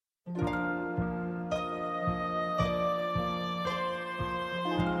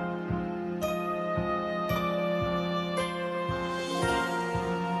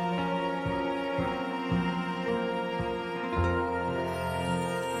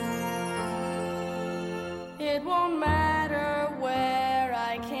It won't matter where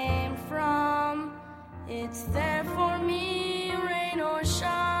I came from. It's there for me, rain or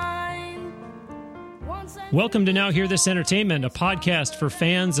shine. Welcome to Now Hear This Entertainment, a podcast for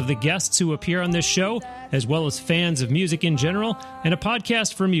fans of the guests who appear on this show, as well as fans of music in general, and a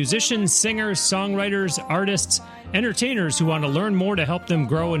podcast for musicians, singers, songwriters, artists, entertainers who want to learn more to help them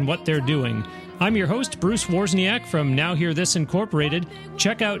grow in what they're doing. I'm your host, Bruce Wozniak from Now Hear This Incorporated.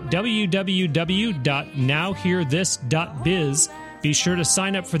 Check out www.nowhearthis.biz. Be sure to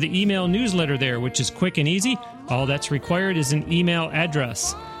sign up for the email newsletter there, which is quick and easy. All that's required is an email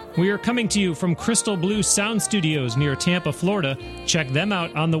address. We are coming to you from Crystal Blue Sound Studios near Tampa, Florida. Check them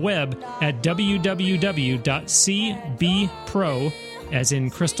out on the web at www.cbpro, as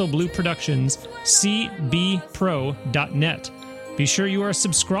in Crystal Blue Productions, cbpro.net. Be sure you are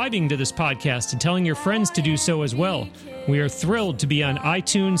subscribing to this podcast and telling your friends to do so as well. We are thrilled to be on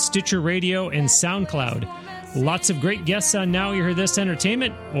iTunes, Stitcher Radio, and SoundCloud. Lots of great guests on Now You Hear This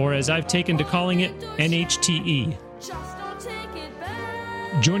Entertainment, or as I've taken to calling it, NHTE.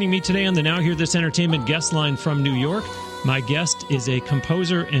 Joining me today on the Now Hear This Entertainment guest line from New York, my guest is a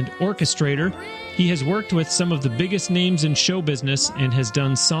composer and orchestrator. He has worked with some of the biggest names in show business and has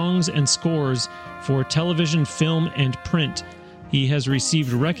done songs and scores for television, film, and print. He has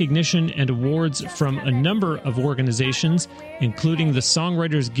received recognition and awards from a number of organizations, including the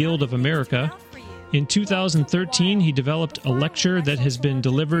Songwriters Guild of America. In 2013, he developed a lecture that has been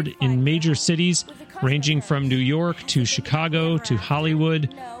delivered in major cities, ranging from New York to Chicago to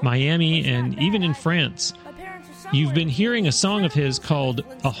Hollywood, Miami, and even in France. You've been hearing a song of his called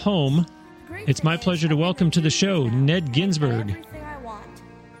A Home. It's my pleasure to welcome to the show Ned Ginsburg.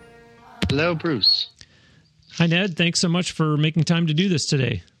 Hello, Bruce. Hi, Ned. Thanks so much for making time to do this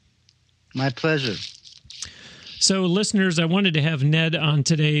today. My pleasure. So, listeners, I wanted to have Ned on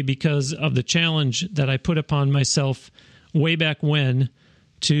today because of the challenge that I put upon myself way back when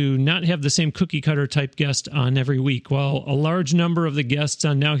to not have the same cookie-cutter type guest on every week. While a large number of the guests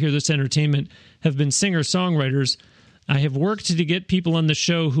on Now Hear This Entertainment have been singer-songwriters, I have worked to get people on the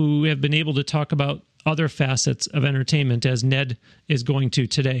show who have been able to talk about other facets of entertainment, as Ned is going to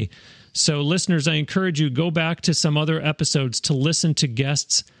today. So, listeners, I encourage you, go back to some other episodes to listen to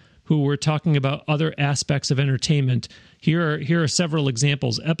guests who were talking about other aspects of entertainment. Here are several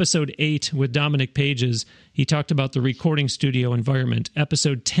examples. Episode 8 with Dominic Pages, he talked about the recording studio environment.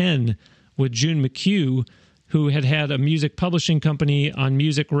 Episode 10 with June McHugh, who had a music publishing company on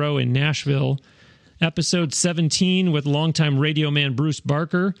Music Row in Nashville. Episode 17 with longtime radio man Bruce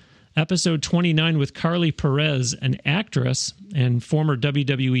Barker. Episode 29 with Carly Perez, an actress and former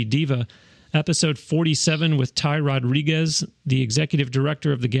WWE diva. Episode 47 with Ty Rodriguez, the executive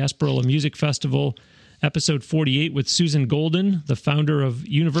director of the Gasparilla Music Festival. Episode 48 with Susan Golden, the founder of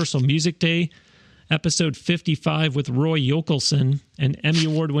Universal Music Day. Episode 55 with Roy Yokelson, an Emmy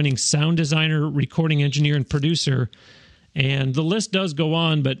Award-winning sound designer, recording engineer, and producer. And the list does go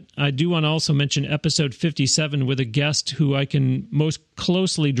on, but I do want to also mention episode 57 with a guest who I can most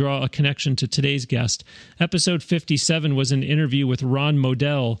closely draw a connection to today's guest. Episode 57 was an interview with Ron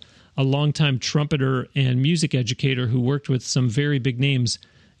Modell, a longtime trumpeter and music educator who worked with some very big names,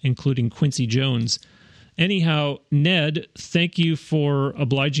 including Quincy Jones. Anyhow, Ned, thank you for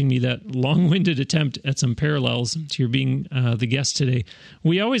obliging me that long-winded attempt at some parallels to your being the guest today.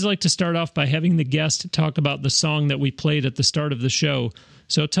 We always like to start off by having the guest talk about the song that we played at the start of the show.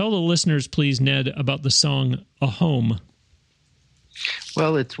 So tell the listeners, please, Ned, about the song A Home.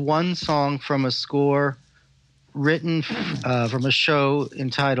 Well, it's one song from a score written from a show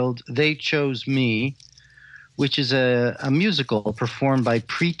entitled They Chose Me, which is a musical performed by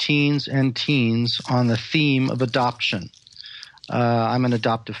preteens and teens on the theme of adoption. I'm an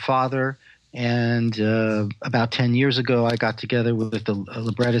adoptive father, and about 10 years ago, I got together with the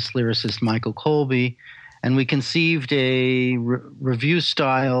librettist lyricist Michael Colby, and we conceived a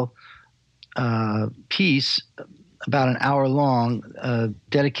review-style piece about an hour long,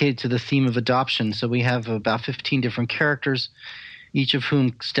 dedicated to the theme of adoption. So we have about 15 different characters, each of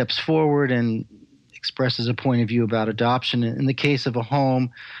whom steps forward and expresses a point of view about adoption. In the case of A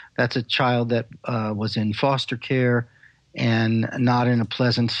Home, that's a child that was in foster care and not in a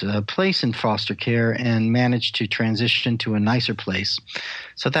pleasant place in foster care and managed to transition to a nicer place.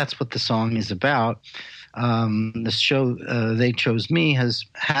 So that's what the song is about. The show, They Chose Me, has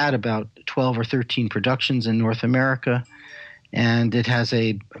had about 12 or 13 productions in North America, and it has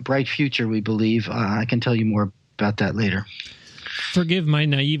a bright future, we believe. I can tell you more about that later. Forgive my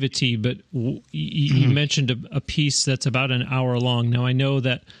naivety, but you mentioned a piece that's about an hour long. Now, I know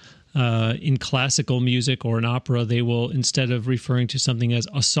that in classical music or an opera, they will, instead of referring to something as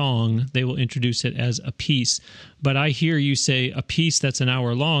a song, they will introduce it as a piece. But I hear you say a piece that's an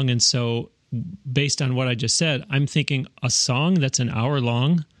hour long, and so based on what I just said, I'm thinking a song that's an hour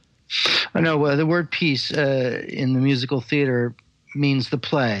long? No, the word piece in the musical theater means the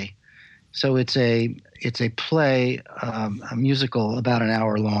play. So it's a play, a musical about an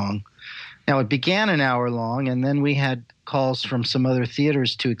hour long. Now, it began an hour long, and then we had calls from some other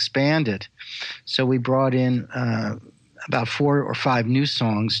theaters to expand it. So we brought in about 4 or 5 new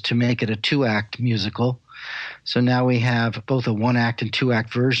songs to make it a 2-act musical. So now we have both a 1-act and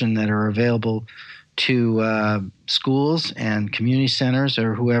 2-act version that are available to schools and community centers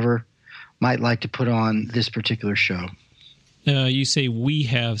or whoever might like to put on this particular show. You say we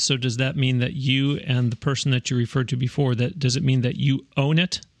have, so does that mean that you and the person that you referred to before, does it mean that you own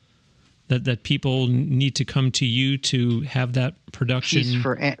it? That people need to come to you to have that production?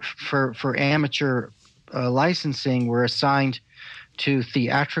 For amateur licensing, we're assigned to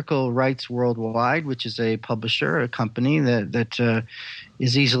Theatrical Rights Worldwide, which is a publisher, a company that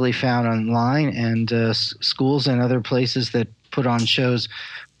is easily found online, and schools and other places that put on shows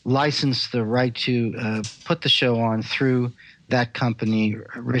license the right to put the show on through that company,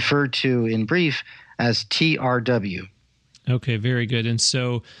 referred to in brief as TRW. Okay, very good. And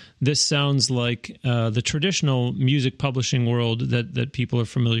so this sounds like the traditional music publishing world that people are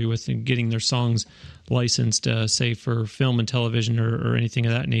familiar with in getting their songs licensed, say, for film and television or anything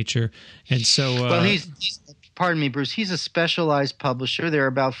of that nature. And so... well, he's pardon me, Bruce, he's a specialized publisher. There are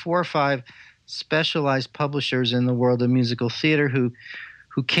about 4 or 5 specialized publishers in the world of musical theater who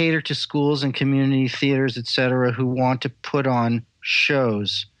cater to schools and community theaters, et cetera, who want to put on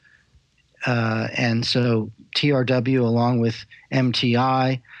shows. And so TRW, along with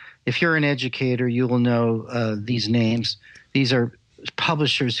MTI, if you're an educator, you will know these names. These are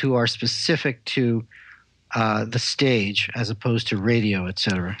publishers who are specific to the stage as opposed to radio, et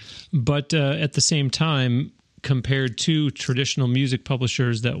cetera. But at the same time, compared to traditional music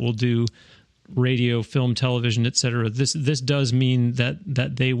publishers that will do radio, film, television, et cetera, this does mean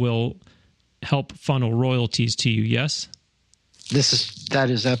that they will help funnel royalties to you, yes? That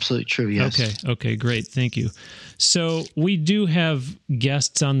is absolutely true, yes. Okay, great. Thank you. So we do have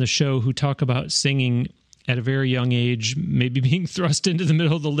guests on the show who talk about singing at a very young age, maybe being thrust into the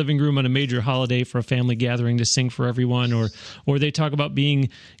middle of the living room on a major holiday for a family gathering to sing for everyone, or they talk about being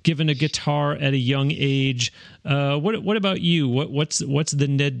given a guitar at a young age. What about you? What's the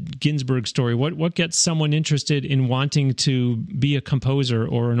Ned Ginsburg story? What gets someone interested in wanting to be a composer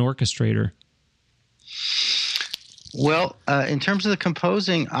or an orchestrator? Well, in terms of the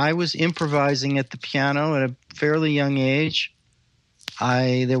composing, I was improvising at the piano at a fairly young age.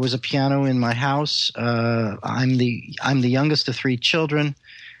 There was a piano in my house. I'm the youngest of 3 children,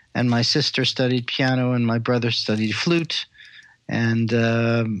 and my sister studied piano and my brother studied flute. And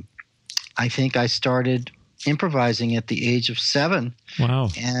I think I started improvising at the age of 7. Wow!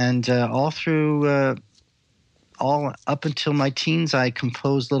 And all up until my teens, I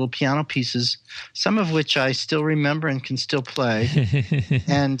composed little piano pieces, some of which I still remember and can still play.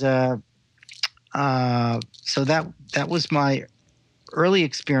 And so that was my early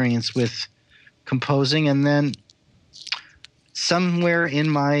experience with composing. And then somewhere in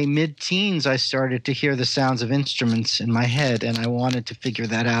my mid-teens, I started to hear the sounds of instruments in my head, and I wanted to figure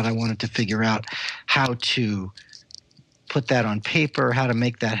that out. I wanted to figure out how to put that on paper, how to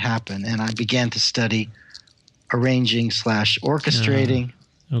make that happen. And I began to study arranging/orchestrating.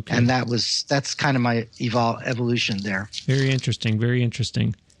 Okay. And that's kind of my evolution there. Very interesting, very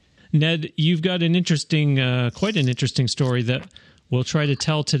interesting. Ned, you've got quite an interesting story that we'll try to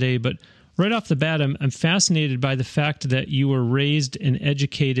tell today, but right off the bat, I'm fascinated by the fact that you were raised and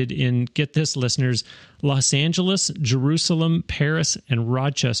educated in, get this, listeners, Los Angeles, Jerusalem, Paris, and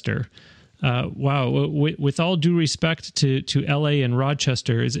Rochester. Wow. With all due respect to L.A. and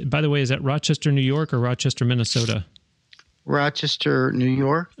Rochester, by the way, is that Rochester, New York, or Rochester, Minnesota? Rochester, New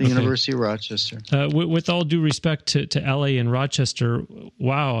York, the University of Rochester. With all due respect to L.A. and Rochester,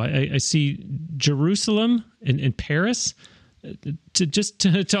 wow, I see Jerusalem and Paris. To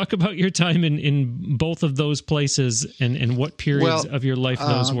talk about your time in both of those places and what periods of your life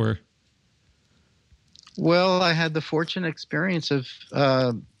those were. Well, I had the fortunate experience of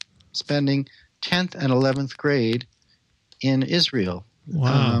spending 10th and 11th grade in Israel.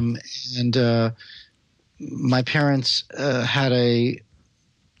 Wow. And my parents had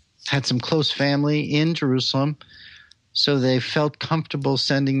some close family in Jerusalem, so they felt comfortable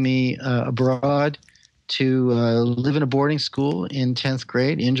sending me abroad to live in a boarding school in 10th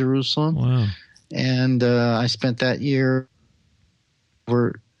grade in Jerusalem. Wow. And I spent that year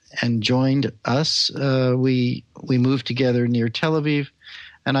over joined us. We moved together near Tel Aviv,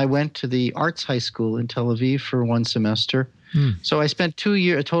 and I went to the Arts High School in Tel Aviv for one semester. So I spent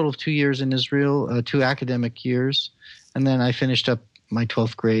a total of 2 years in Israel, 2 academic years, and then I finished up my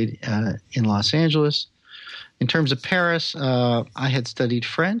 12th grade in Los Angeles. In terms of Paris, I had studied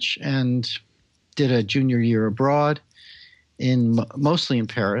French and did a junior year abroad, mostly in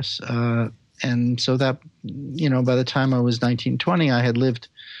Paris. And so that, by the time I was 19, 20, I had lived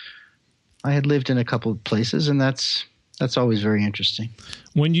in a couple of places, and that's always very interesting.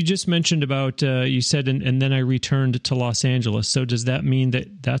 When you just mentioned about, you said, and then I returned to Los Angeles. So does that mean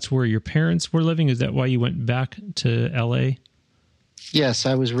that that's where your parents were living? Is that why you went back to L.A.? Yes,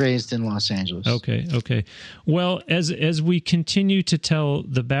 I was raised in Los Angeles. Okay. Well, as we continue to tell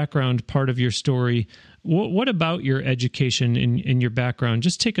the background part of your story, what about your education in your background?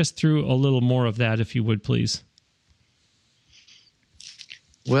 Just take us through a little more of that, if you would, please.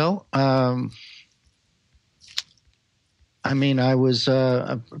 Well, I was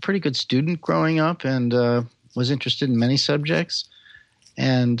a pretty good student growing up and was interested in many subjects.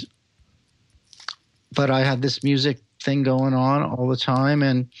 But I had this music thing going on all the time,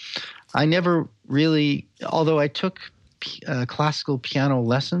 and I never really, although I took classical piano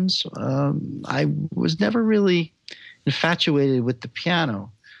lessons, I was never really infatuated with the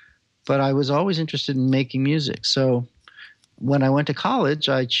piano, but I was always interested in making music. So when I went to college,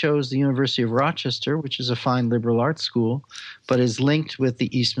 I chose the University of Rochester, which is a fine liberal arts school, but is linked with the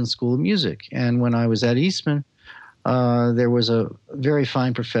Eastman School of Music. And when I was at Eastman, there was a very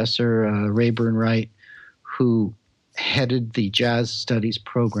fine professor, Rayburn Wright, who headed the jazz studies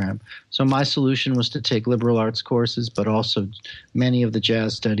program. So my solution was to take liberal arts courses, but also many of the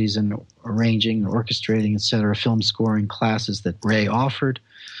jazz studies and arranging, orchestrating, et cetera, film scoring classes that Ray offered.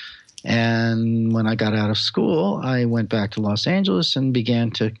 And when I got out of school, I went back to Los Angeles and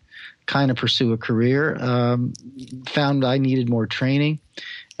began to kind of pursue a career. Found I needed more training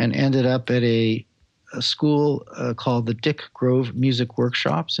and ended up at a school called the Dick Grove Music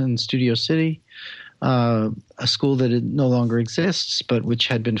Workshops in Studio City, a school that no longer exists, but which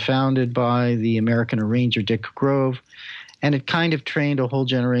had been founded by the American arranger Dick Grove. And it kind of trained a whole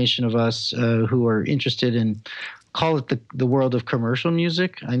generation of us who are interested in, call it the world of commercial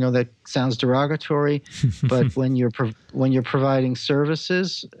music. I know that sounds derogatory, but when you're providing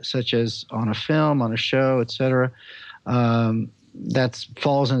services such as on a film, on a show, etc., that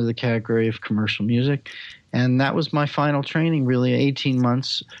falls into the category of commercial music. And that was my final training, really, 18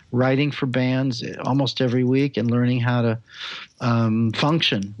 months writing for bands almost every week and learning how to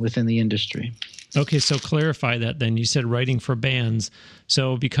function within the industry. Okay, so clarify that then. You said writing for bands.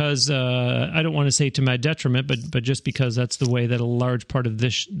 So because, I don't want to say to my detriment, but just because that's the way that a large part of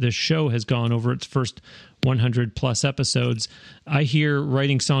this show has gone over its first 100 plus episodes, I hear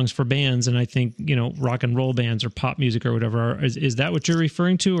writing songs for bands and I think, rock and roll bands or pop music or whatever. Is that what you're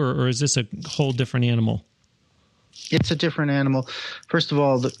referring to, or is this a whole different animal? It's a different animal. First of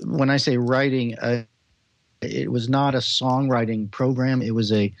all, when I say writing, it was not a songwriting program. It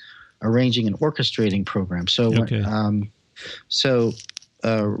was a arranging and orchestrating program. So, okay.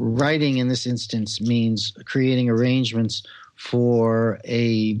 Writing in this instance means creating arrangements for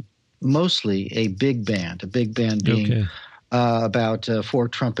mostly a big band being about 4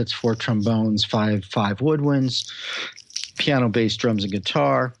 trumpets, 4 trombones, 5 woodwinds, piano, bass, drums, and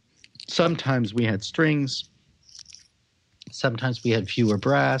guitar. Sometimes we had strings. Sometimes we had fewer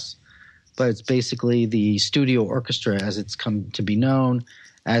brass, but it's basically the studio orchestra as it's come to be known,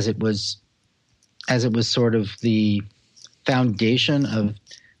 as it was sort of the foundation of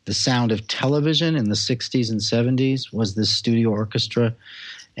the sound of television in the 60s and 70s was this studio orchestra.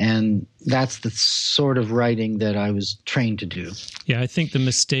 And that's the sort of writing that I was trained to do. Yeah, I think the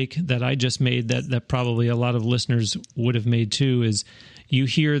mistake that I just made that probably a lot of listeners would have made too is you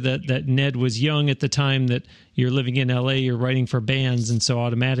hear that Ned was young at the time that you're living in L.A., you're writing for bands, and so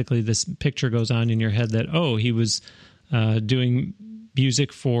automatically this picture goes on in your head that, he was doing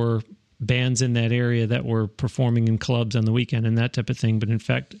music for bands in that area that were performing in clubs on the weekend and that type of thing. But in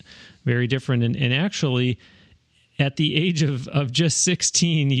fact, very different. And actually, at the age of just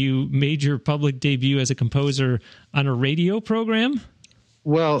 16, you made your public debut as a composer on a radio program?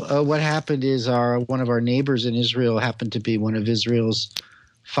 Well, what happened is one of our neighbors in Israel happened to be one of Israel's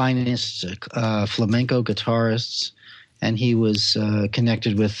finest flamenco guitarists, and he was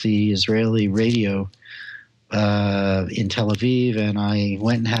connected with the Israeli radio in Tel Aviv, and I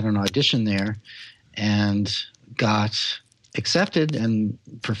went and had an audition there and got accepted and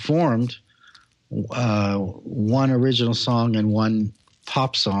performed one original song and one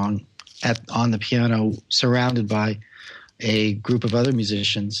pop song on the piano, surrounded by a group of other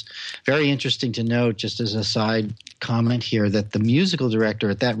musicians. Very interesting to note, just as a side comment here, that the musical director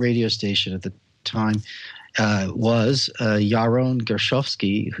at that radio station at the time was Yaron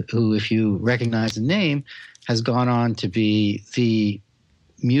Gershovsky, who, if you recognize the name, has gone on to be the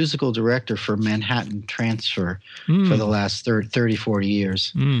musical director for Manhattan Transfer for the last 30, 40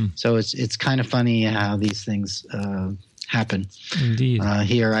 years. So it's kind of funny how these things happen. Indeed.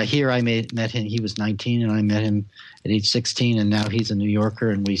 Here I met him. He was 19, and I met him at age 16, and now he's a New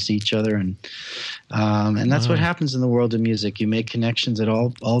Yorker, and we see each other, and that's what happens in the world of music. You make connections at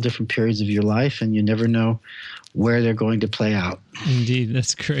all different periods of your life, and you never know where they're going to play out. Indeed.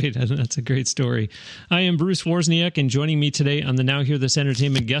 That's great. That's a great story. I am Bruce Wozniak, and joining me today on the Now Hear This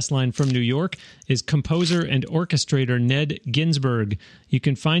Entertainment guest line from New York is composer and orchestrator Ned Ginsburg. You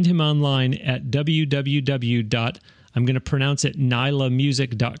can find him online at I'm going to pronounce it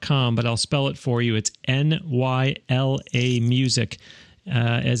nylamusic.com, but I'll spell it for you. It's N-Y-L-A music,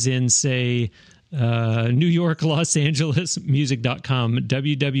 as in, say, New York, Los Angeles, music.com,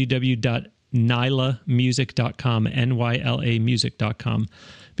 www.nylamusic.com, N-Y-L-A music.com.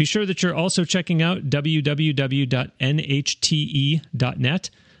 Be sure that you're also checking out www.nhte.net,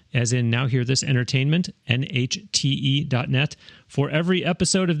 as in Now Hear This Entertainment, NHTE.net. For every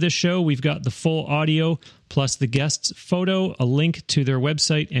episode of this show, we've got the full audio, plus the guest's photo, a link to their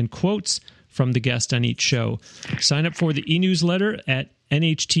website, and quotes from the guest on each show. Sign up for the e-newsletter at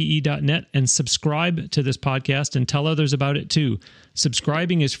nhte.net and subscribe to this podcast and tell others about it too.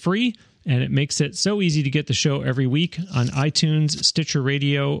 Subscribing is free, and it makes it so easy to get the show every week on iTunes, Stitcher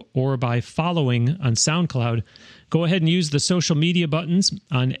Radio, or by following on SoundCloud. Go ahead and use the social media buttons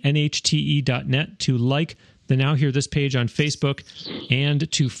on nhte.net to like the Now Hear This page on Facebook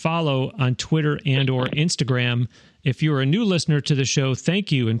and to follow on Twitter and or Instagram. If you're a new listener to the show,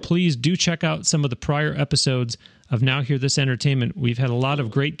 thank you, and please do check out some of the prior episodes of Now Hear This Entertainment. We've had a lot of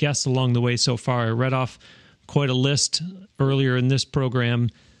great guests along the way so far. I read off quite a list earlier in this program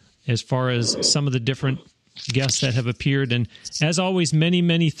as far as some of the different guests that have appeared. And as always, many,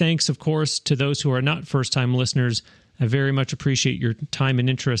 many thanks, of course, to those who are not first-time listeners. I very much appreciate your time and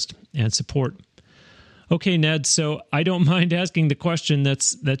interest and support. Okay, Ned, so I don't mind asking the question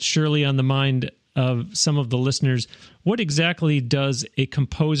that's surely on the mind of some of the listeners. What exactly does a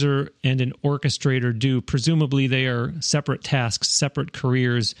composer and an orchestrator do? Presumably they are separate tasks, separate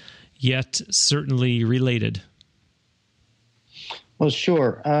careers, yet certainly related. Well,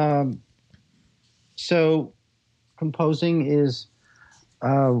 sure. So composing is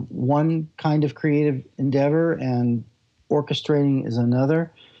one kind of creative endeavor, and orchestrating is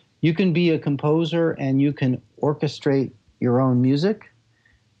another. You can be a composer and you can orchestrate your own music.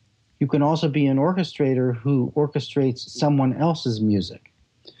 You can also be an orchestrator who orchestrates someone else's music.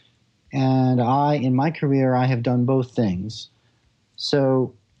 And in my career, I have done both things.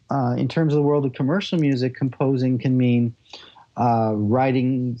 So in terms of the world of commercial music, composing can mean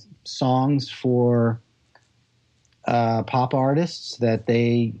writing songs for pop artists that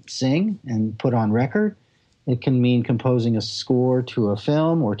they sing and put on record. It can mean composing a score to a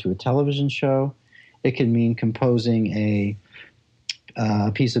film or to a television show. It can mean composing a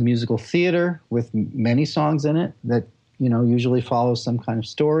piece of musical theater with many songs in it that usually follows some kind of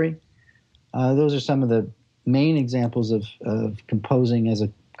story. Those are some of the main examples of composing as a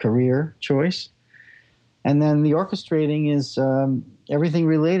career choice. And then the orchestrating is everything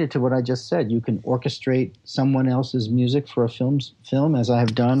related to what I just said. You can orchestrate someone else's music for a film, as I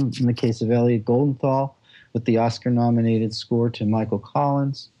have done in the case of Elliot Goldenthal with the Oscar-nominated score to Michael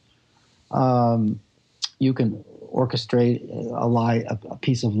Collins. You can orchestrate a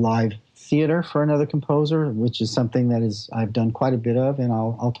piece of live theater for another composer, which is something that I've done quite a bit of, and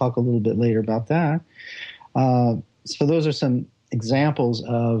I'll talk a little bit later about that. So those are some examples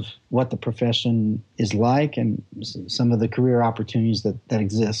of what the profession is like and some of the career opportunities that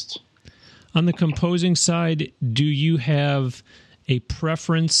exist. On the composing side, do you have a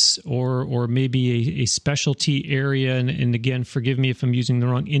preference or maybe a specialty area? And again, forgive me if I'm using the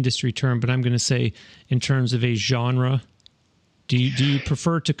wrong industry term, but I'm going to say in terms of a genre. Do you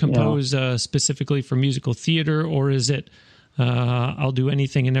prefer to compose specifically for musical theater, or is it I'll do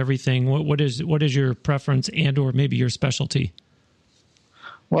anything and everything? What is your preference and or maybe your specialty?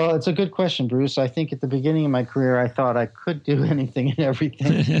 Well, it's a good question, Bruce. I think at the beginning of my career, I thought I could do anything and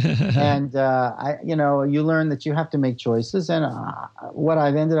everything. And, you learn that you have to make choices. And what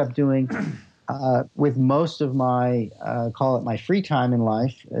I've ended up doing with most of my, call it my free time in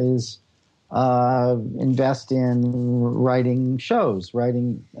life, is invest in writing shows,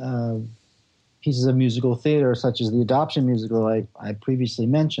 writing pieces of musical theater, such as the Adoption musical I previously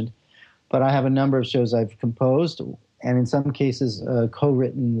mentioned. But I have a number of shows I've composed. and in some cases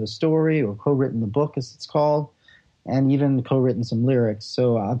co-written the story or co-written the book, as it's called, and even co-written some lyrics.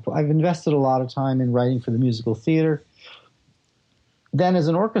 So I've invested a lot of time in writing for the musical theater. Then as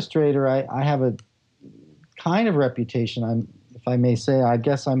an orchestrator, I have a kind of reputation. If I may say, I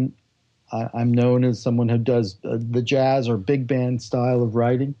guess I'm known as someone who does the jazz or big band style of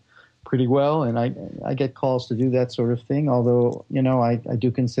writing pretty well, and I get calls to do that sort of thing, although, I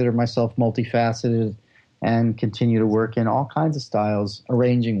do consider myself multifaceted and continue to work in all kinds of styles,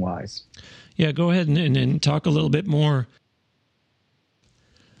 arranging-wise. Yeah, go ahead and talk a little bit more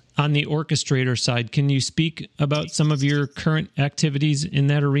on the orchestrator side. Can you speak about some of your current activities in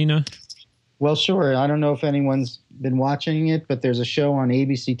that arena? Well, sure. I don't know if anyone's been watching it, but there's a show on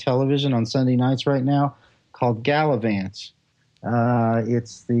ABC television on Sunday nights right now called Gallivant.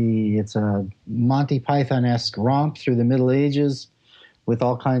 It's a Monty Python-esque romp through the Middle Ages with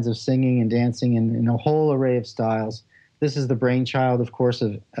all kinds of singing and dancing in a whole array of styles. This is the brainchild, of course,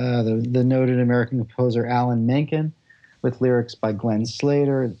 of the noted American composer Alan Menken, with lyrics by Glenn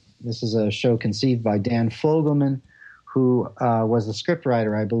Slater. This is a show conceived by Dan Fogelman, who was the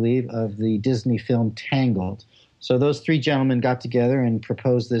scriptwriter, I believe, of the Disney film Tangled. So those three gentlemen got together and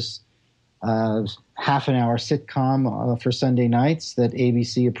proposed this half-an-hour sitcom for Sunday nights that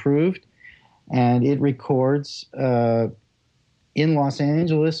ABC approved, and it records in Los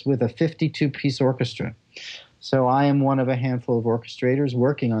Angeles with a 52-piece orchestra. So I am one of a handful of orchestrators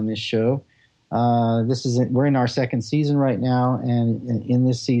working on this show. We're in our second season right now, and in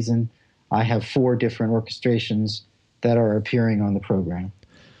this season, I have 4 different orchestrations that are appearing on the program.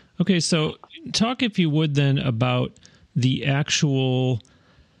 Okay, so talk, if you would, then about the actual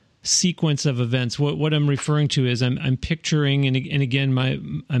sequence of events. What I'm referring to is I'm picturing, and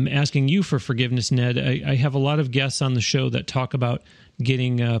again, I'm asking you for forgiveness, Ned. I have a lot of guests on the show that talk about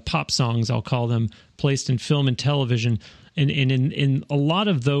getting pop songs, I'll call them, placed in film and television. And in a lot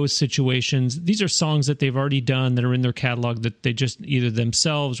of those situations, these are songs that they've already done that are in their catalog that they just either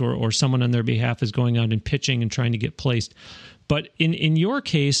themselves or someone on their behalf is going out and pitching and trying to get placed. But in your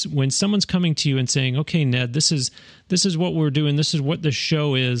case, when someone's coming to you and saying, "Okay, Ned, this is what we're doing. This is what the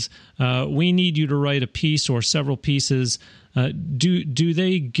show is. We need you to write a piece or several pieces." Do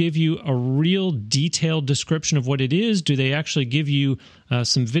they give you a real detailed description of what it is? Do they actually give you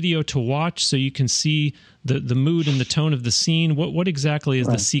some video to watch so you can see the mood and the tone of the scene? What exactly is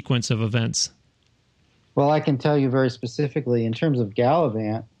the sequence of events? Well, I can tell you very specifically in terms of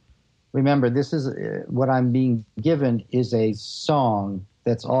Gallivant. Remember, this is what I'm being given is a song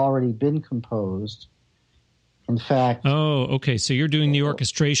that's already been composed. In fact... Oh, okay. So you're doing the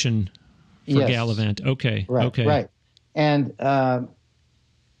orchestration for yes. Gallivant. Okay. Right, okay. Right. And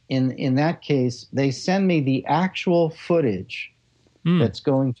in that case, they send me the actual footage that's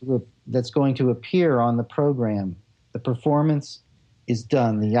going to appear on the program. The performance is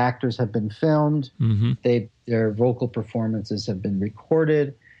done. The actors have been filmed. Mm-hmm. Their vocal performances have been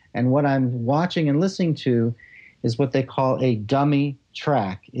recorded. And what I'm watching and listening to is what they call a dummy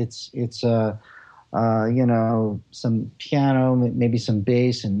track. It's some piano, maybe some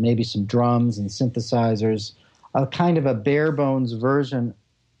bass, and maybe some drums and synthesizers, a kind of a bare bones version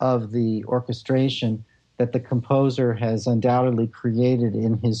of the orchestration that the composer has undoubtedly created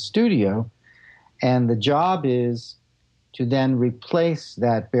in his studio. And the job is to then replace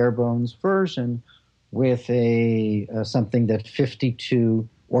that bare bones version with something that 52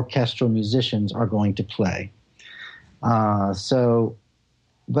 orchestral musicians are going to play. But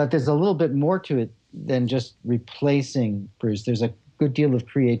there's a little bit more to it than just replacing Bruce. There's a good deal of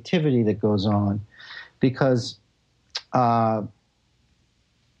creativity that goes on because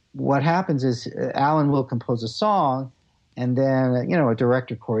what happens is Alan will compose a song, and then a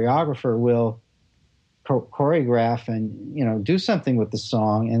director choreographer will choreograph and do something with the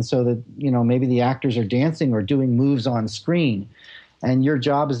song, and so that maybe the actors are dancing or doing moves on screen. And your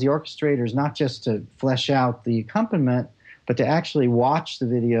job as the orchestrator is not just to flesh out the accompaniment, but to actually watch the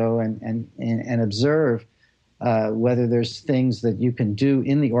video and observe whether there's things that you can do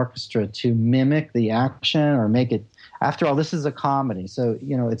in the orchestra to mimic the action or make it. After all, this is a comedy, so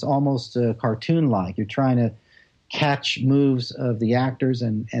it's almost cartoon-like. You're trying to catch moves of the actors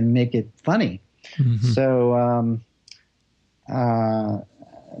and make it funny. Mm-hmm. So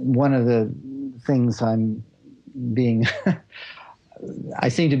one of the things I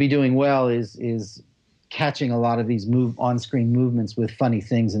seem to be doing well is catching a lot of these on-screen movements with funny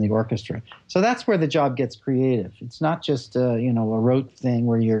things in the orchestra. So that's where the job gets creative. It's not just a rote thing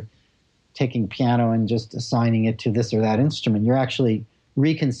where you're taking piano and just assigning it to this or that instrument. You're actually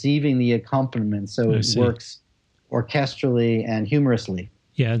reconceiving the accompaniment so it works orchestrally and humorously.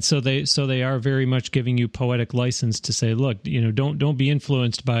 Yeah, and so they are very much giving you poetic license to say, look, don't be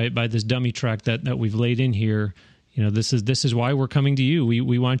influenced by this dummy track that we've laid in here. This is why we're coming to you.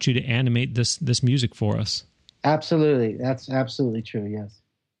 We want you to animate this music for us. Absolutely. That's absolutely true, yes.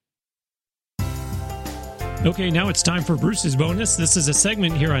 Okay, now it's time for Bruce's Bonus. This is a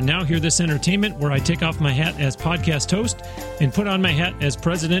segment here on Now Hear This Entertainment where I take off my hat as podcast host and put on my hat as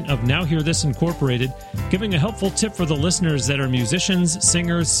president of Now Hear This Incorporated, giving a helpful tip for the listeners that are musicians,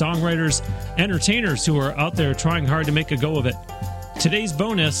 singers, songwriters, entertainers who are out there trying hard to make a go of it. Today's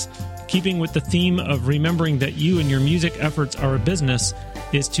bonus, keeping with the theme of remembering that you and your music efforts are a business,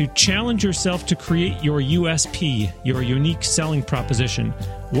 is to challenge yourself to create your USP, your unique selling proposition.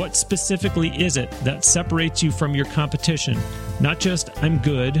 What specifically is it that separates you from your competition? Not just I'm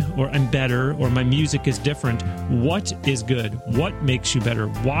good or I'm better or my music is different. What is good? What makes you better?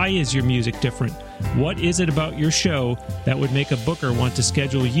 Why is your music different? What is it about your show that would make a booker want to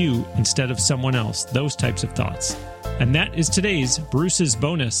schedule you instead of someone else? Those types of thoughts. And that is today's Bruce's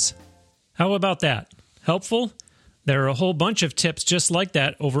Bonus. How about that? Helpful? There are a whole bunch of tips just like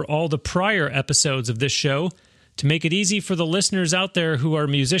that over all the prior episodes of this show. To make it easy for the listeners out there who are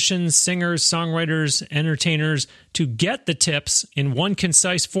musicians, singers, songwriters, entertainers to get the tips in one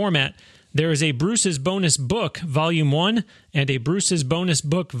concise format, there is a Bruce's Bonus Book, Volume 1, and a Bruce's Bonus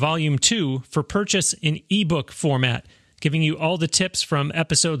Book, Volume 2, for purchase in ebook format, giving you all the tips from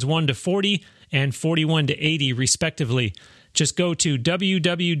episodes 1 to 40 and 41 to 80, respectively. Just go to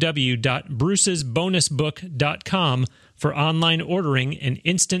www.brucesbonusbook.com for online ordering and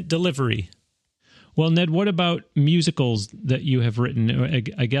instant delivery. Well, Ned, what about musicals that you have written,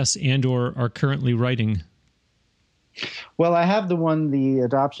 I guess, and or are currently writing? Well, I have the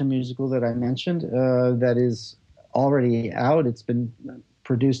adoption musical that I mentioned that is already out. It's been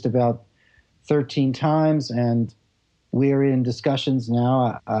produced about 13 times, and we're in discussions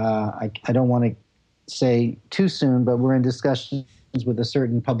now. I don't want to say too soon, but we're in discussions with a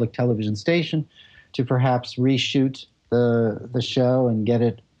certain public television station to perhaps reshoot the show and get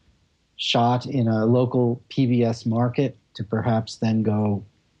it shot in a local PBS market to perhaps then go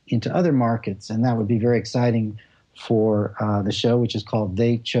into other markets. And that would be very exciting for the show, which is called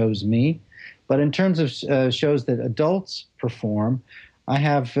They Chose Me. But in terms of shows that adults perform, I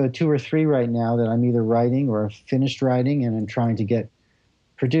have 2 or 3 right now that I'm either writing or finished writing and I'm trying to get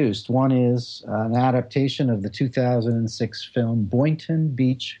produced. One is an adaptation of the 2006 film Boynton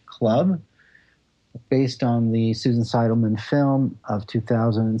Beach Club, based on the Susan Seidelman film of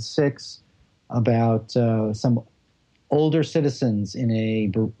 2006 about some older citizens in a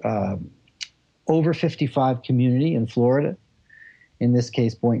over 55 community in Florida, in this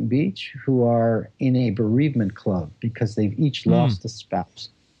case Boynton Beach, who are in a bereavement club because they've each lost a spouse.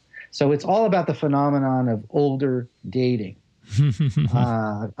 So it's all about the phenomenon of older dating.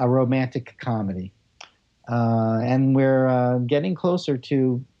 A romantic comedy. And we're getting closer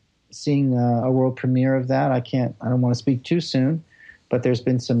to seeing a world premiere of that. I don't want to speak too soon, but there's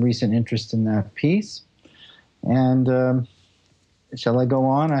been some recent interest in that piece. And shall I go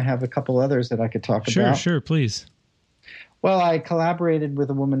on? I have a couple others that I could talk about. Sure, please. Well, I collaborated with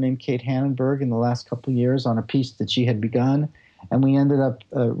a woman named Kate Hannenberg in the last couple of years on a piece that she had begun. And we ended up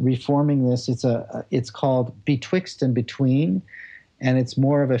reforming this. It's called Betwixt and Between, and it's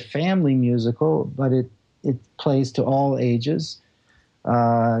more of a family musical, but it plays to all ages.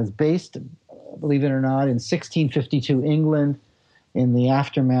 It's based, believe it or not, in 1652 England, in the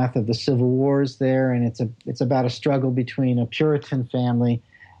aftermath of the Civil Wars there, and it's about a struggle between a Puritan family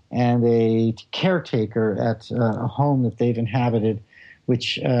and a caretaker at a home that they've inhabited,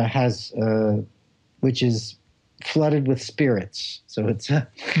 which is flooded with spirits. So it's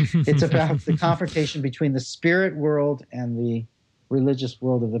about the confrontation between the spirit world and the religious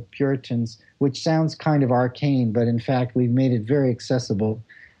world of the Puritans, which sounds kind of arcane, but in fact we've made it very accessible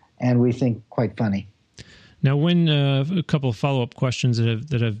and we think quite funny. Now, when a couple of follow-up questions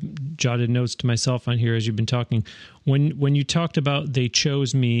that I've jotted notes to myself on here as you've been talking, when you talked about They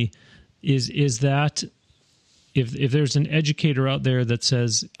Chose Me, is that if there's an educator out there that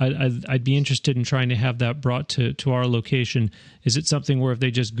says, I'd be interested in trying to have that brought to our location, is it something where if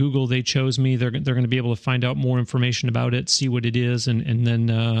they just Google They Chose Me, they're going to be able to find out more information about it, see what it is, and then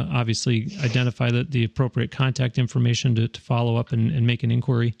obviously identify the appropriate contact information to follow up and make an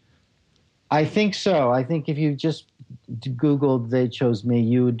inquiry? I think so. I think if you just Googled They Chose Me,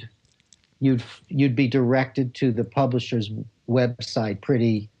 you'd be directed to the publisher's website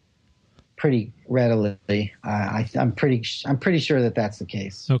pretty readily. I'm pretty sure that that's the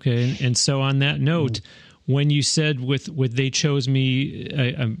case. Okay, and so on that note, when you said with They Chose Me,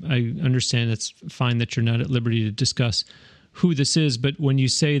 I understand it's fine that you're not at liberty to discuss. who this is, but when you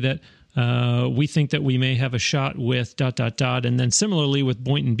say that we think that we may have a shot with ... And then similarly with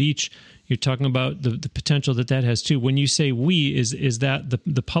Boynton Beach, you're talking about the potential that has too. When you say we, is that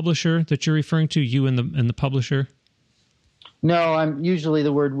the publisher that you're referring to, you and the publisher? No, usually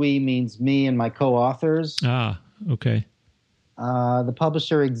the word we means me and my co-authors. Ah, okay. The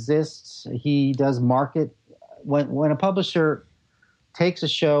publisher exists. He does market. When a publisher takes a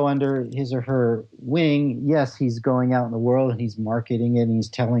show under his or her wing, yes, he's going out in the world and he's marketing it and he's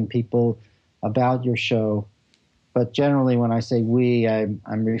telling people about your show. But generally, when I say we,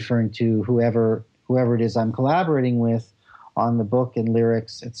 I'm referring to whoever it is I'm collaborating with on the book and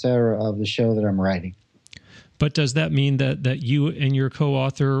lyrics, etc., of the show that I'm writing. But does that mean that you and your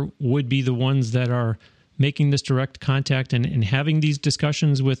co-author would be the ones that are making this direct contact and having these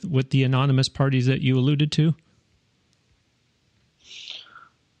discussions with the anonymous parties that you alluded to?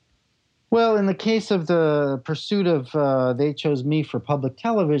 Well, in the case of the pursuit of They Chose Me for public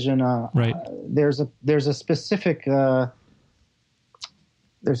television, right. There's a specific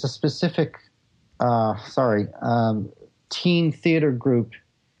teen theater group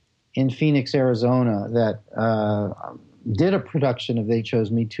in Phoenix, Arizona that did a production of They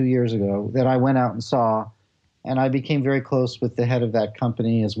Chose Me 2 years ago that I went out and saw, and I became very close with the head of that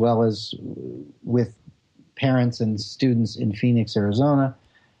company as well as with parents and students in Phoenix, Arizona.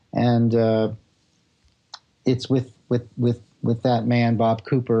 And it's with that man, Bob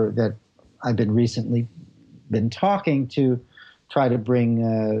Cooper, that I've recently been talking to try to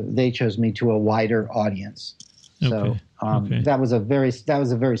bring They Chose Me to a wider audience. So that was a very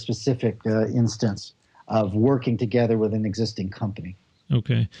specific instance of working together with an existing company.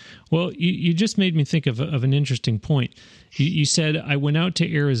 Okay. Well, you just made me think of an interesting point. You said, I went out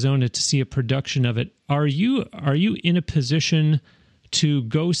to Arizona to see a production of it. Are you in a position to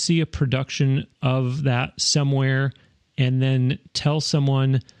go see a production of that somewhere and then tell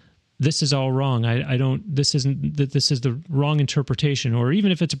someone this is all wrong? This is the wrong interpretation, or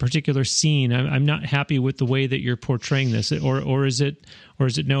even if it's a particular scene, I'm not happy with the way that you're portraying this, or is it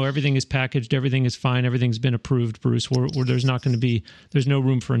no, everything is packaged, everything is fine, everything's been approved, Bruce, or there's no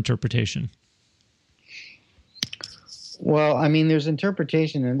room for interpretation? Well, I mean, there's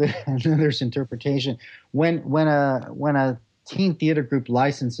interpretation and then there's interpretation. When a teen theater group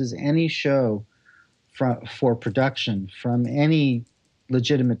licenses any show for production from any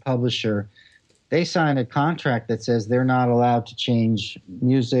legitimate publisher, they sign a contract that says they're not allowed to change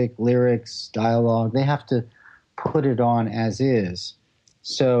music, lyrics, dialogue. They have to put it on as is.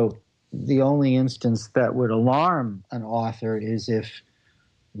 So the only instance that would alarm an author is if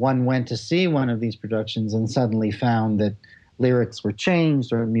one went to see one of these productions and suddenly found that lyrics were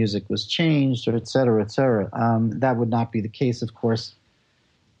changed or music was changed or et cetera, et cetera. That would not be the case, of course,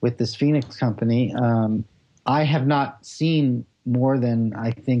 with this Phoenix company. I have not seen more than, I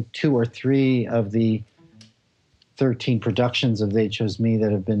think, 2 or 3 of the 13 productions of They Chose Me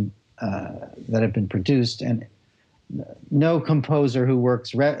that have been produced, and no composer who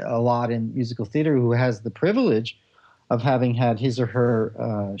works a lot in musical theater who has the privilege of having had his or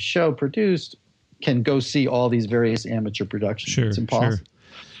her show produced can go see all these various amateur productions. Sure, it's impossible. Sure.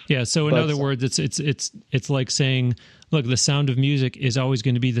 Yeah. So in other words, it's like saying, look, the sound of music is always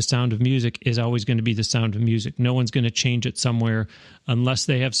going to be the sound of music is always going to be the sound of music. No one's going to change it somewhere unless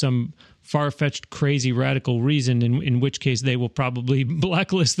they have some far-fetched, crazy, radical reason, in which case they will probably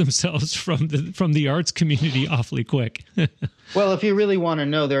blacklist themselves from the arts community awfully quick. Well, if you really want to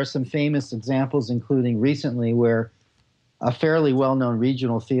know, there are some famous examples, including recently where a fairly well-known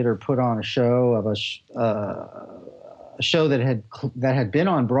regional theater put on a show of a show that had been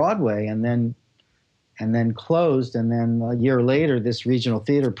on Broadway and then closed, and then a year later this regional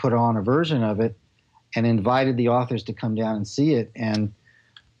theater put on a version of it and invited the authors to come down and see it, and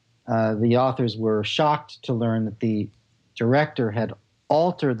the authors were shocked to learn that the director had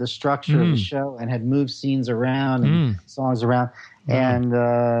altered the structure of the show and had moved scenes around and songs around,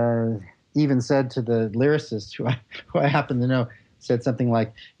 and even said to the lyricist, who I happen to know, said something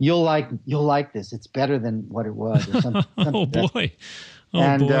like, "You'll like this. It's better than what it was." Or something Oh boy!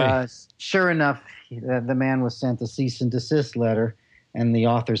 Sure enough, the man was sent a cease and desist letter, and the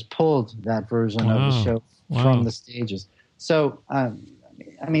authors pulled that version of the show from the stages. So, I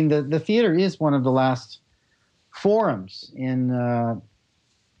mean, the theater is one of the last forums in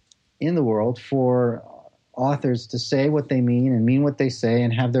the world for authors to say what they mean and mean what they say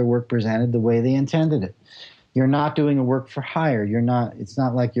and have their work presented the way they intended it. You're not doing a work for hire. It's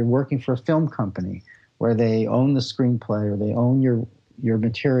not like you're working for a film company where they own the screenplay or they own your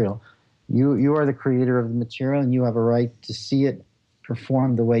material. You are the creator of the material, and you have a right to see it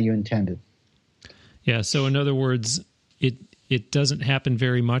performed the way you intended. Yeah. So in other words, it doesn't happen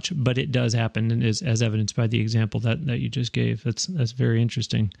very much, but it does happen, and is as evidenced by the example that you just gave. That's very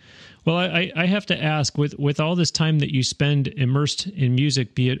interesting. Well, I have to ask, with all this time that you spend immersed in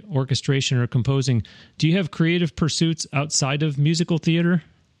music, be it orchestration or composing, do you have creative pursuits outside of musical theater?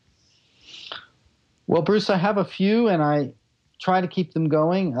 Well, Bruce, I have a few, and I try to keep them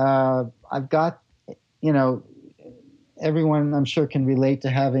going. I've got, everyone I'm sure can relate to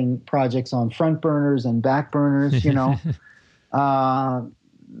having projects on front burners and back burners,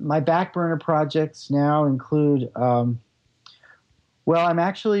 My back burner projects now include, I'm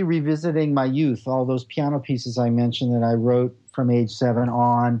actually revisiting my youth, all those piano pieces I mentioned that I wrote from age 7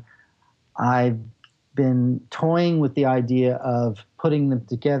 on. I've been toying with the idea of putting them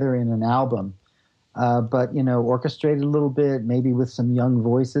together in an album, but orchestrated a little bit, maybe with some young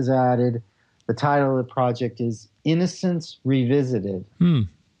voices added. The title of the project is Innocence Revisited.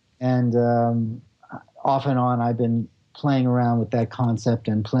 And off and on, I've been playing around with that concept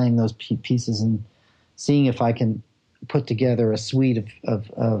and playing those pieces and seeing if I can put together a suite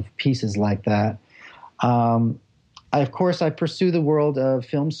of pieces like that. I pursue the world of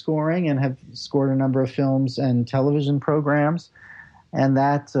film scoring and have scored a number of films and television programs, and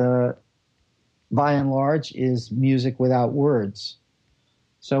that, by and large, is music without words.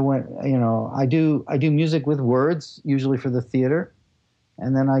 So when I do music with words, usually for the theater,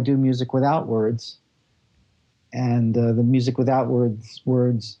 and then I do music without words. And the music without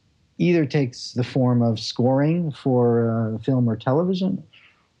words either takes the form of scoring for film or television,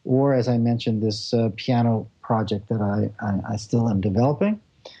 or, as I mentioned, this piano project that I still am developing.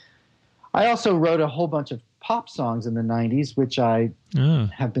 I also wrote a whole bunch of pop songs in the 90s, which I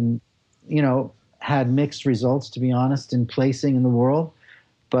have been, had mixed results, to be honest, in placing in the world.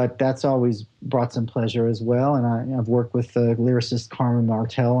 But that's always brought some pleasure as well. And I've worked with the lyricist Carmen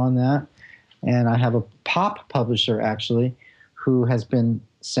Martel on that. And I have a pop publisher, actually, who has been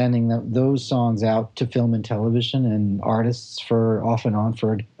sending those songs out to film and television and artists for off and on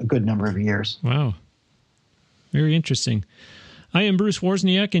for a good number of years. Wow. Very interesting. I am Bruce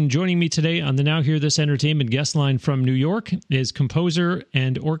Wozniak, and joining me today on the Now Hear This Entertainment guest line from New York is composer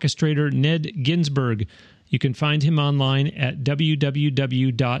and orchestrator Ned Ginsburg. You can find him online at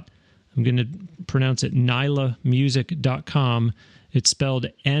nylamusic.com. It's spelled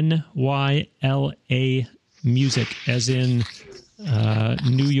Nyla music, as in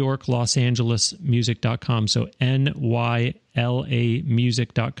New York, Los Angeles music.com. So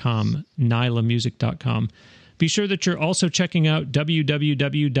nylamusic.com, nylamusic.com. Be sure that you're also checking out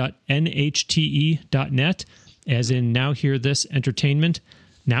www.nhte.net, as in Now Hear This Entertainment.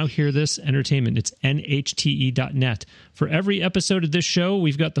 Now Hear This Entertainment. It's nhte.net. For every episode of this show,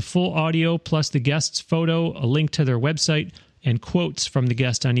 we've got the full audio plus the guest's photo, a link to their website, and quotes from the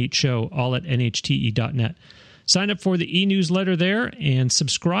guest on each show, all at nhte.net. Sign up for the e-newsletter there and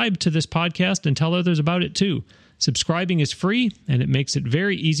subscribe to this podcast and tell others about it too. Subscribing is free, and it makes it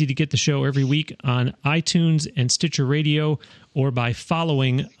very easy to get the show every week on iTunes and Stitcher Radio, or by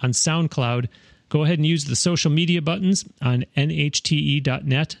following on SoundCloud. Go ahead and use the social media buttons on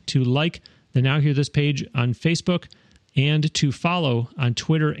nhte.net to like the Now Hear This page on Facebook and to follow on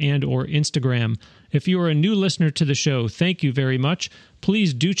Twitter and or Instagram. If you are a new listener to the show, thank you very much.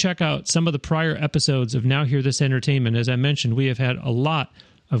 Please do check out some of the prior episodes of Now Hear This Entertainment. As I mentioned, we have had a lot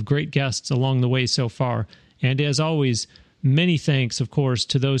of great guests along the way so far. And as always, many thanks, of course,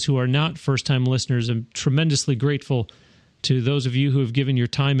 to those who are not first-time listeners. I'm tremendously grateful to those of you who have given your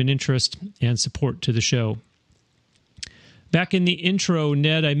time and interest and support to the show. Back in the intro,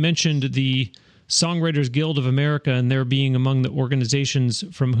 Ned, I mentioned the Songwriters Guild of America and their being among the organizations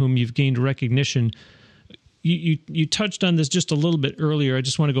from whom you've gained recognition. You touched on this just a little bit earlier. I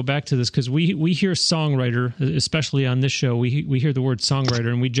just want to go back to this because we hear songwriter, especially on this show. We hear the word songwriter,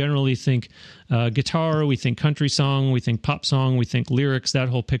 and we generally think guitar, we think country song, we think pop song, we think lyrics, that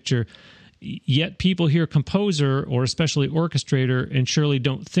whole picture. Yet people hear composer or especially orchestrator and surely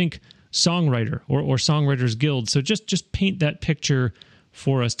don't think songwriter or Songwriters Guild. So just paint that picture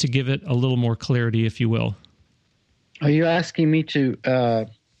for us to give it a little more clarity, if you will. Are you asking me to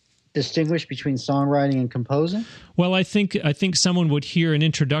distinguish between songwriting and composing? Well, I think someone would hear an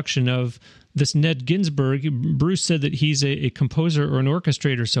introduction of this Ned Ginsburg. Bruce said that he's a composer or an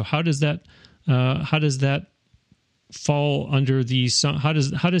orchestrator. So how does that fall under the song? How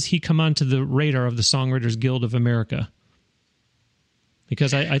does he come onto the radar of the Songwriters Guild of America?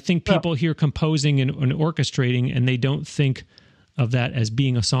 Because I think people hear composing and orchestrating, and they don't think of that as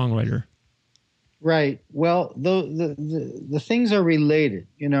being a songwriter. Right. Well, the things are related.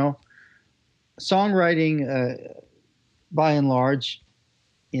 Songwriting, by and large,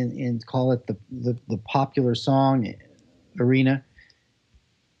 in call it the popular song arena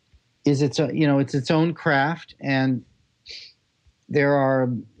is it's its own craft, and there are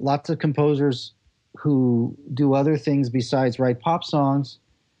lots of composers who do other things besides write pop songs,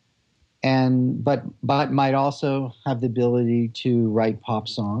 but might also have the ability to write pop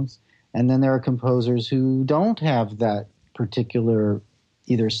songs. And then there are composers who don't have that particular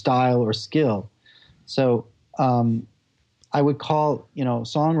either style or skill. So I would call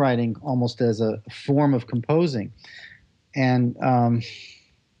songwriting almost as a form of composing. And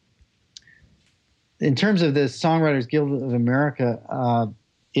in terms of the Songwriters Guild of America,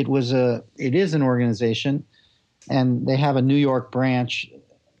 it is an organization, and they have a New York branch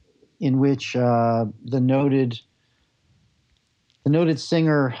in which the noted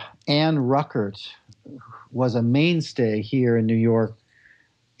singer Ann Ruckert was a mainstay here in New York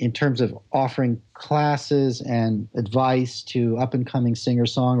in terms of offering classes and advice to up-and-coming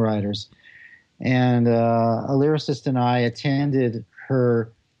singer-songwriters. And a lyricist and I attended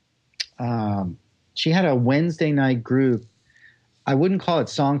her. She had a Wednesday night group. I wouldn't call it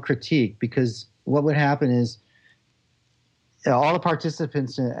song critique, because what would happen is all the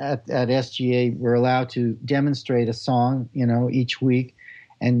participants at SGA were allowed to demonstrate a song, each week,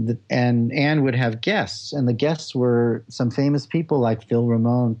 and Anne would have guests, and the guests were some famous people like Phil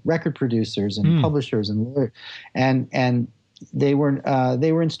Ramone, record producers and publishers and lawyers, and they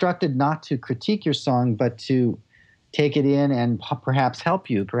were instructed not to critique your song, but to take it in and perhaps help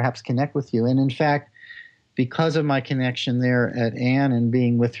you, perhaps connect with you. And in fact, because of my connection there at Anne and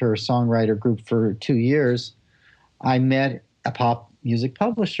being with her songwriter group for 2 years, I met a pop music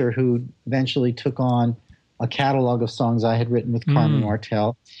publisher who eventually took on a catalog of songs I had written with Carmen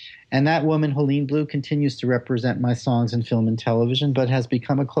Martel. And that woman, Helene Blue, continues to represent my songs in film and television, but has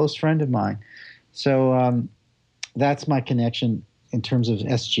become a close friend of mine. So that's my connection in terms of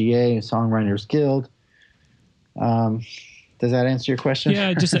SGA, Songwriters Guild. Does that answer your question?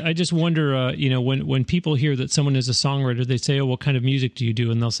 Yeah, I just wonder, when people hear that someone is a songwriter, they say, "Oh, what kind of music do you do?"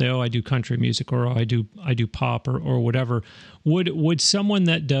 And they'll say, "Oh, I do country music," or "Oh, I do pop," or whatever. Would someone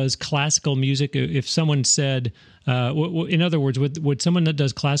that does classical music, if someone said, in other words, would someone that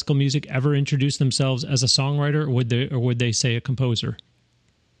does classical music ever introduce themselves as a songwriter, or would they say a composer?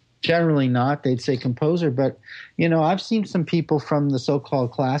 Generally not. They'd say composer. But I've seen some people from the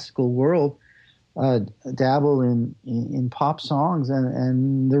so-called classical world dabble in pop songs,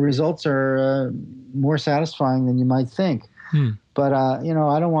 and the results are more satisfying than you might think. But I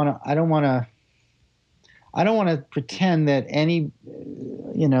don't want to pretend that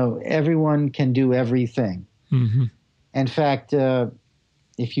everyone can do everything. Mm-hmm. In fact,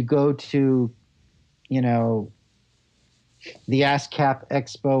 if you go to the ASCAP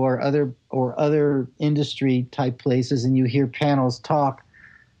Expo or other industry type places, and you hear panels talk,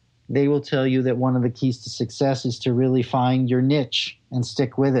 they will tell you that one of the keys to success is to really find your niche and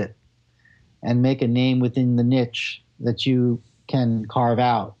stick with it and make a name within the niche that you can carve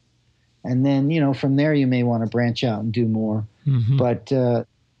out. And then, from there you may want to branch out and do more. Mm-hmm. But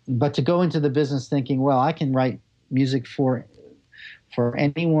to go into the business thinking, well, I can write music for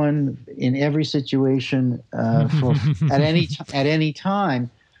anyone in every situation, at any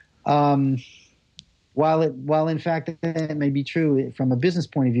time, while in fact that may be true from a business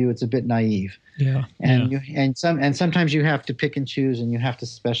point of view, it's a bit naive. Yeah. And sometimes you have to pick and choose, and you have to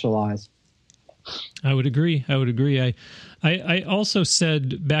specialize. I would agree. I also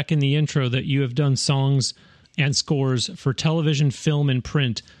said back in the intro that you have done songs and scores for television, film, and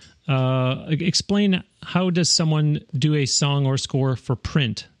print. Explain, how does someone do a song or score for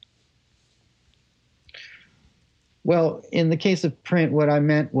print? Well, in the case of print, what I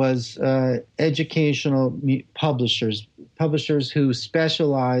meant was educational publishers who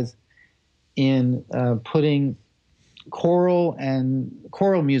specialize in putting choral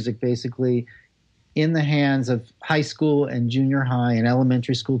music, basically, in the hands of high school and junior high and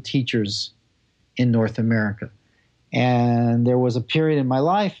elementary school teachers in North America. And there was a period in my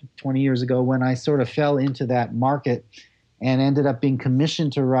life 20 years ago when I sort of fell into that market and ended up being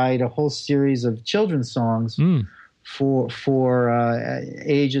commissioned to write a whole series of children's songs for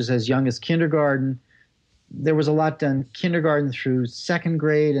ages as young as kindergarten. There was a lot done kindergarten through second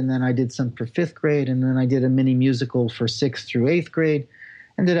grade, and then I did some for fifth grade, and then I did a mini musical for sixth through eighth grade.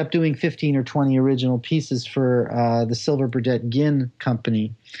 Ended up doing 15 or 20 original pieces for the Silver Bernadette Ginn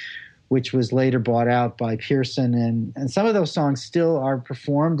Company, which was later bought out by Pearson. And some of those songs still are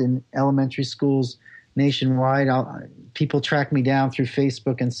performed in elementary schools nationwide. People track me down through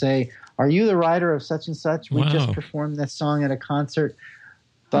Facebook and say, "Are you the writer of such and such? We just performed that song at a concert."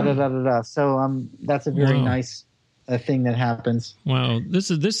 Da-da-da-da-da. So that's a very nice a thing that happens. Wow, this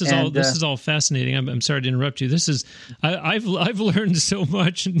is all fascinating. I'm sorry to interrupt you. I've learned so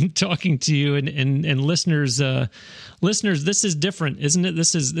much in talking to you and listeners. Listeners, this is different, isn't it?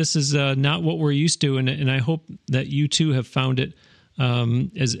 This is not what we're used to, and I hope that you too have found it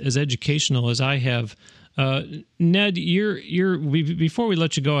as educational as I have. Ned, before we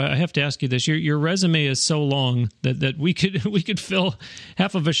let you go, I have to ask you this. Your resume is so long that we could fill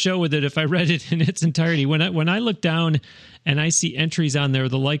half of a show with it if I read it in its entirety. When I look down and I see entries on there,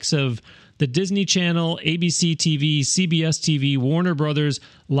 the likes of the Disney Channel, ABC TV, CBS TV, Warner Brothers,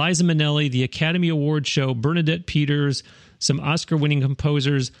 Liza Minnelli, the Academy Award show, Bernadette Peters, some Oscar-winning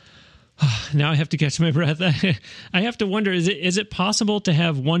composers. Now I have to catch my breath. I have to wonder, is it possible to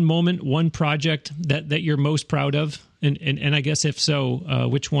have one moment, one project that you're most proud of? And I guess if so,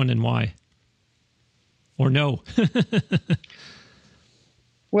 which one and why? Or no?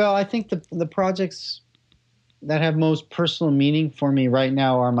 Well, I think the projects that have most personal meaning for me right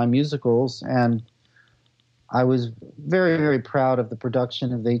now are my musicals. And I was very, very proud of the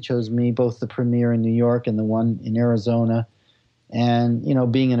production of They Chose Me, both the premiere in New York and the one in Arizona. And,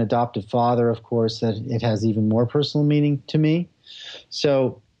 being an adopted father, of course, that it has even more personal meaning to me.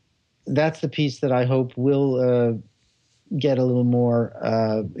 So that's the piece that I hope will get a little more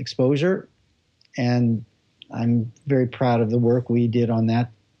exposure. And I'm very proud of the work we did on that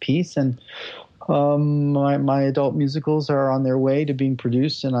piece. And my adult musicals are on their way to being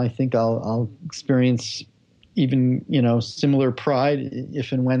produced, and I think I'll experience even, similar pride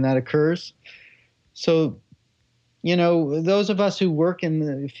if and when that occurs. So, those of us who work in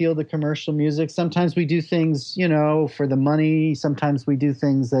the field of commercial music, sometimes we do things, for the money. Sometimes we do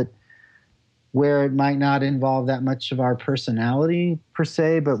things where it might not involve that much of our personality per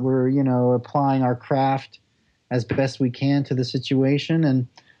se, but we're, applying our craft as best we can to the situation. And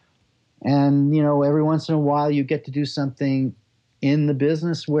every once in a while you get to do something in the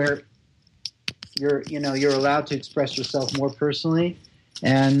business where you're allowed to express yourself more personally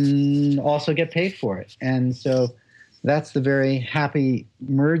and also get paid for it. And so that's the very happy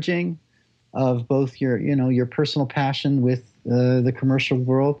merging of both your personal passion with the commercial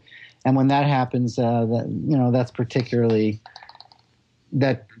world. And when that happens, that's particularly,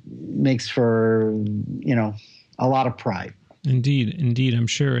 that makes for, a lot of pride. Indeed, I'm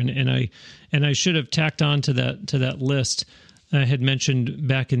sure. And I should have tacked on to that list. I had mentioned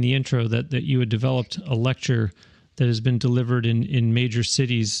back in the intro that you had developed a lecture that has been delivered in major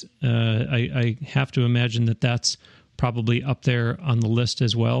cities. I have to imagine that's probably up there on the list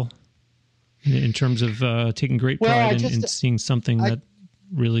as well, in terms of taking great pride in seeing something that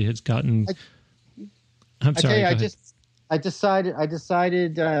really has gotten. I'm sorry. I decided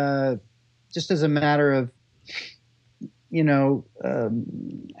just as a matter of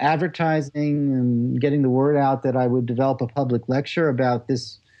advertising and getting the word out that I would develop a public lecture about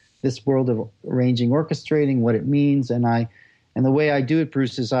this world of arranging, orchestrating, what it means, and the way I do it,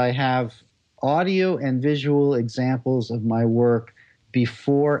 Bruce, is I have audio and visual examples of my work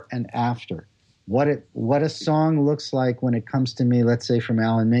before and after. What a song looks like when it comes to me, let's say from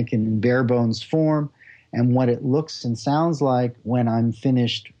Alan Menken in bare bones form, and what it looks and sounds like when I'm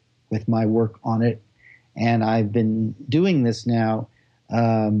finished with my work on it. And I've been doing this now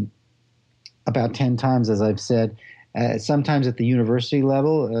about 10 times, as I've said, sometimes at the university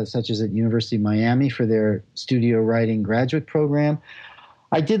level, such as at University of Miami for their studio writing graduate program.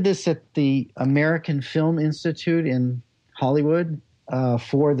 I did this at the American Film Institute in Hollywood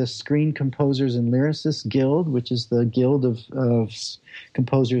for the Screen Composers and Lyricists Guild, which is the guild of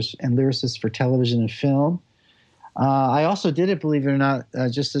composers and lyricists for television and film. I also did it, believe it or not,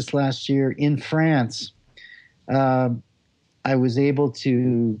 just this last year in France. I was able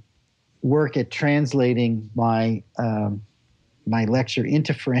to work at translating my lecture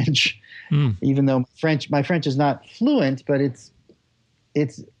into French, even though my French is not fluent, but it's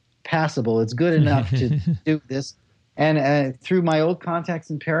passable. It's good enough to do this. And through my old contacts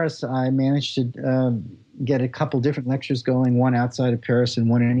in Paris, I managed to get a couple different lectures going, one outside of Paris and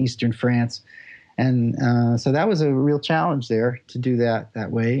one in eastern France. And so that was a real challenge there to do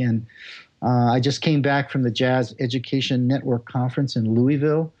that way. And I just came back from the Jazz Education Network Conference in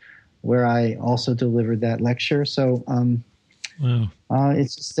Louisville, where I also delivered that lecture. So wow.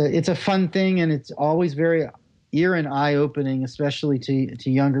 It's a fun thing, and it's always very ear and eye opening, especially to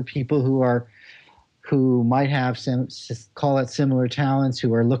younger people who might have similar talents,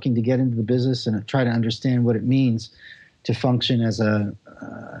 who are looking to get into the business and try to understand what it means to function as a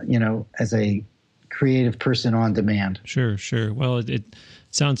creative person on demand. Sure. Well, it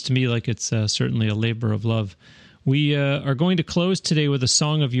sounds to me like it's certainly a labor of love. We are going to close today with a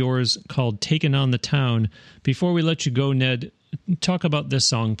song of yours called Taken on the Town. Before we let you go, Ned, talk about this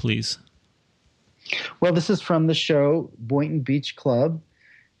song, please. Well, this is from the show Boynton Beach Club,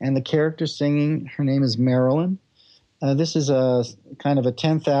 and the character singing, her name is Marilyn. This is a kind of a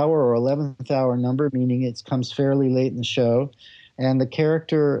 10th hour or 11th hour number, meaning it comes fairly late in the show. And the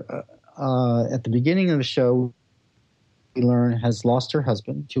character at the beginning of the show, we learn, has lost her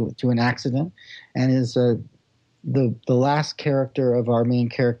husband to an accident, and is the last character of our main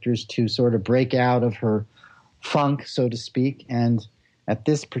characters to sort of break out of her funk, so to speak. And at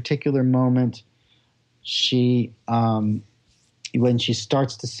this particular moment, she, when she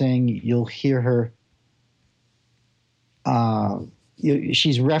starts to sing, you'll hear her.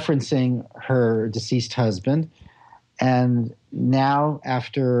 She's referencing her deceased husband, and now,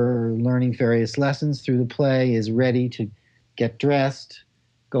 after learning various lessons through the play, is ready to get dressed,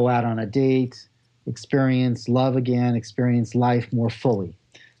 go out on a date, experience love again, experience life more fully.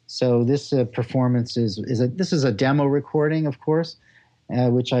 So this performance is a demo recording, of course,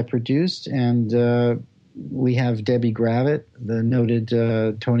 which I produced, and we have Debbie Gravitt, the noted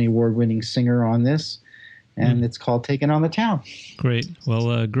Tony Award-winning singer, on this, and it's called "Taken on the Town." Great.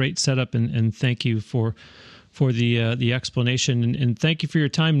 Well, great setup, and thank you for the explanation, and thank you for your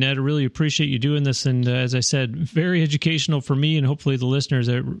time, Ned. I really appreciate you doing this, and as I said, very educational for me, and hopefully the listeners.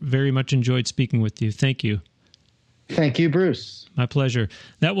 I very much enjoyed speaking with you. Thank you. Thank you, Bruce. My pleasure.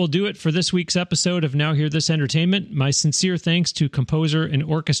 That will do it for this week's episode of Now Hear This Entertainment. My sincere thanks to composer and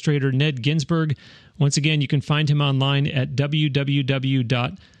orchestrator Ned Ginsburg. Once again, you can find him online at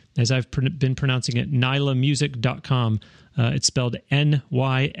www. As I've been pronouncing it, nylamusic.com. It's spelled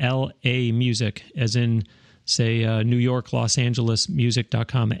Nyla music, as in, say, New York, Los Angeles,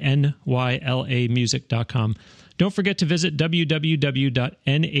 music.com, nylamusic.com. Don't forget to visit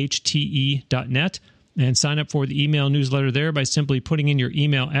www.nhte.net and sign up for the email newsletter there by simply putting in your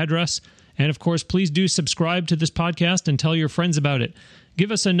email address. And, of course, please do subscribe to this podcast and tell your friends about it.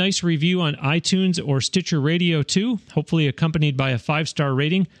 Give us a nice review on iTunes or Stitcher Radio, too, hopefully accompanied by a 5-star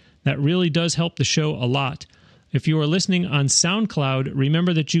rating. That really does help the show a lot. If you are listening on SoundCloud,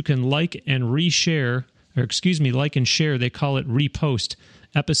 remember that you can like and share, they call it repost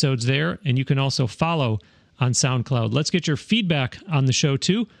episodes there, and you can also follow on SoundCloud. Let's get your feedback on the show,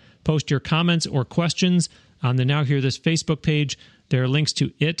 too. Post your comments or questions on the Now Hear This Facebook page. There are links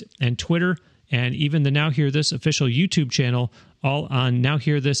to it and Twitter, and even the Now Hear This official YouTube channel, all on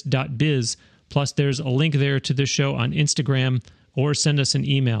nowhearthis.biz. Plus, there's a link there to this show on Instagram, or send us an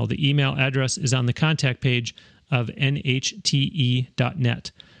email. The email address is on the contact page of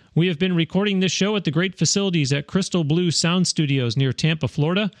nhte.net. We have been recording this show at the great facilities at Crystal Blue Sound Studios near Tampa,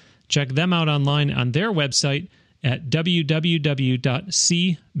 Florida. Check them out online on their website at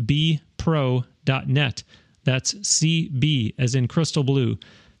www.cbpro.net. That's CB as in Crystal Blue.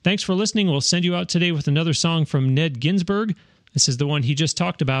 Thanks for listening. We'll send you out today with another song from Ned Ginsburg. This is the one he just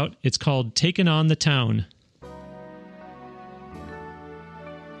talked about. It's called Taken on the Town.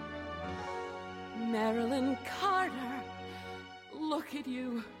 Marilyn Carter, look at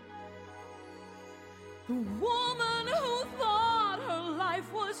you. The woman who thought her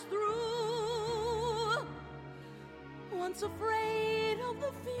life was through. Once afraid of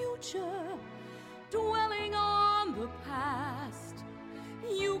the future, dwelling on the past,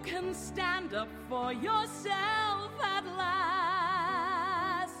 you can stand up for yourself at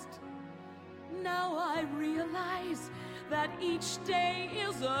last. Now I realize that each day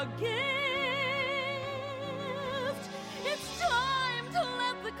is a gift. It's time to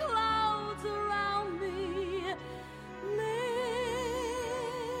let the clouds around me lift.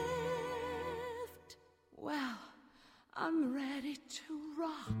 Well, I'm ready to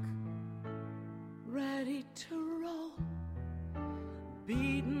rock, ready to roll,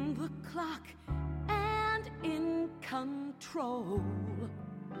 beating the clock and in control.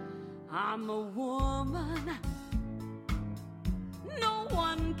 I'm a woman no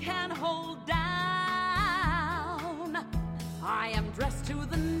one can hold down. I am dressed to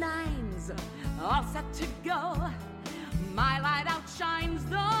the nines, all set to go. My light outshines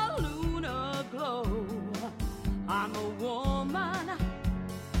the lunar glow. I'm a woman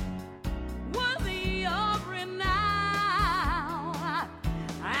worthy of renown,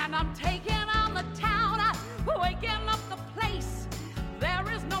 and I'm taking on the town, waking up the place.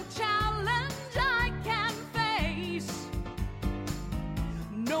 There is no challenge I can face.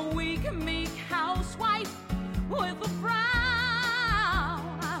 No weak, meek housewife with a frown.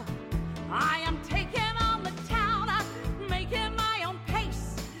 I am taking on the town, making my own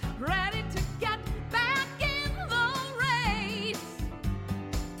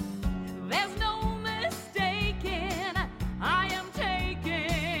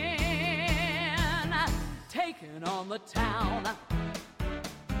the town.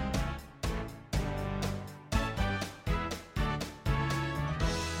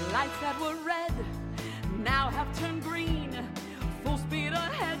 Lights that were red now have turned green. Full speed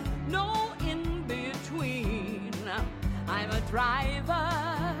ahead, no in between. I'm a driver,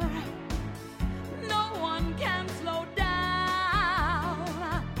 no one can slow down.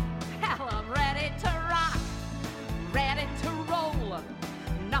 Hell, I'm ready to rock, ready to roll.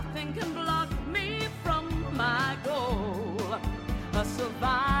 Nothing can block me from my goal. A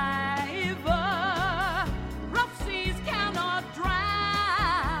survivor, rough seas cannot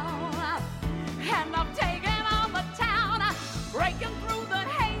drown. And I'm taking on the town, breaking through the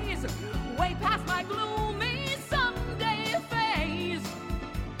haze, way past my gloomy Sunday phase.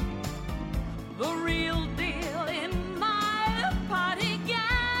 The real deal in my party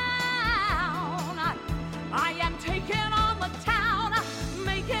gown. I am taking on the town,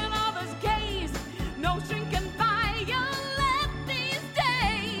 making others gaze. No shrinking violet these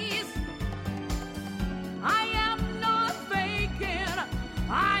days. I am not faking,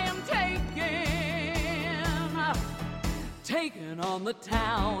 I am taking on the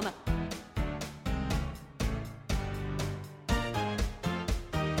town.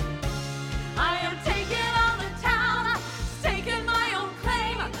 I am taking on the town, staking my own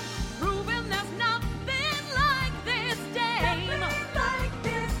claim, proving there's nothing like this dame.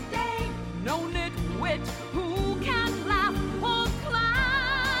 No nitwit who can laugh or clown.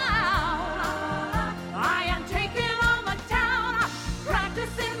 I am taking on the town,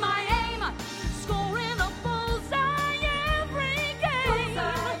 practicing my aim, scoring a bullseye every game.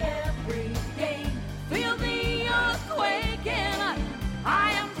 Feel the earth quaking.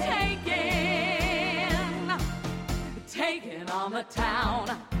 I am taking on the town.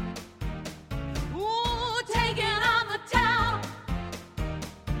 Ooh, taking on the town.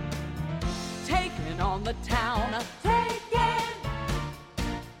 Taking on the town.